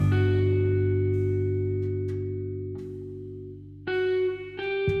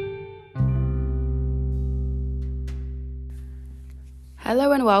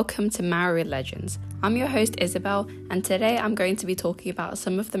Hello and welcome to Maori Legends. I'm your host Isabel, and today I'm going to be talking about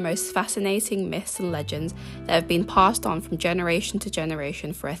some of the most fascinating myths and legends that have been passed on from generation to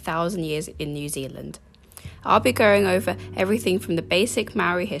generation for 1,000 years in New Zealand. I'll be going over everything from the basic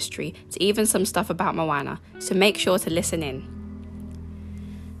Maori history to even some stuff about Moana, so make sure to listen in.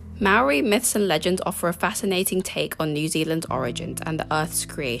 Maori myths and legends offer a fascinating take on New Zealand's origins and the Earth's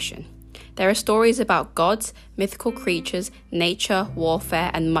creation. There are stories about gods, mythical creatures, nature,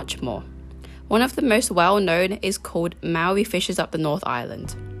 warfare, and much more. One of the most well-known is called Maui Fishes Up the North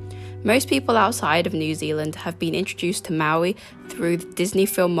Island. Most people outside of New Zealand have been introduced to Maui through the Disney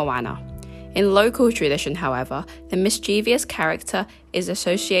film Moana. In local tradition, however, the mischievous character is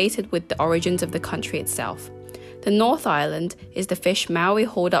associated with the origins of the country itself. The North Island is the fish Maui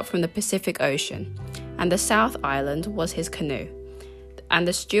hauled up from the Pacific Ocean, and the South Island was his canoe, and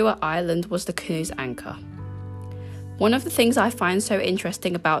the Stewart Island was the canoe's anchor. One of the things I find so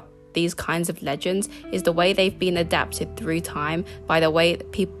interesting about these kinds of legends is the way they've been adapted through time by the way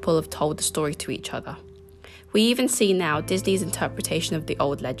that people have told the story to each other. We even see now Disney's interpretation of the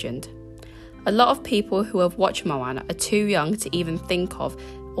old legend. A lot of people who have watched Moana are too young to even think of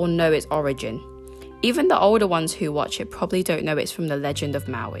or know its origin. Even the older ones who watch it probably don't know it's from the legend of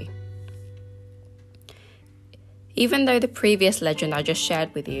Maui. Even though the previous legend I just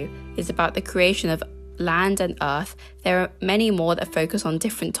shared with you is about the creation of land and earth, there are many more that focus on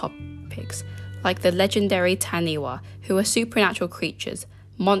different topics, like the legendary Taniwha, who are supernatural creatures,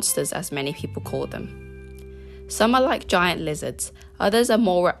 monsters as many people call them. Some are like giant lizards, others are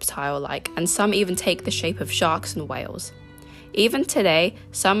more reptile-like, and some even take the shape of sharks and whales. Even today,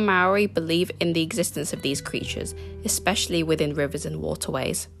 some Maori believe in the existence of these creatures, especially within rivers and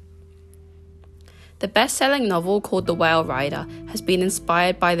waterways. The best-selling novel called The Whale Rider has been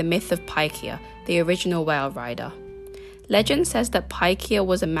inspired by the myth of Paikea, the original whale rider. Legend says that Paikea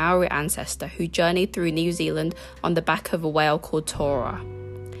was a Maori ancestor who journeyed through New Zealand on the back of a whale called Tora.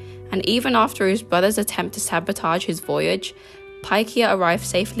 And even after his brothers attempt to sabotage his voyage, Paikea arrived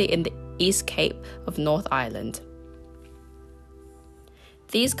safely in the East Cape of North Island.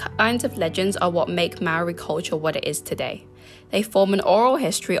 These kinds of legends are what make Maori culture what it is today. They form an oral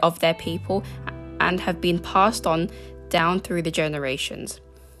history of their people and have been passed on down through the generations.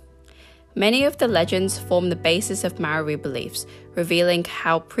 Many of the legends form the basis of Maori beliefs, revealing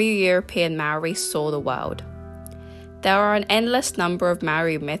how pre-European Maori saw the world. There are an endless number of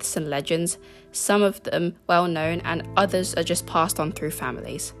Maori myths and legends, some of them well known and others are just passed on through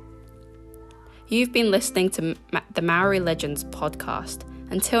families. You've been listening to the Maori Legends podcast.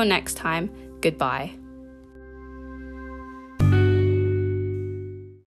 Until next time, goodbye.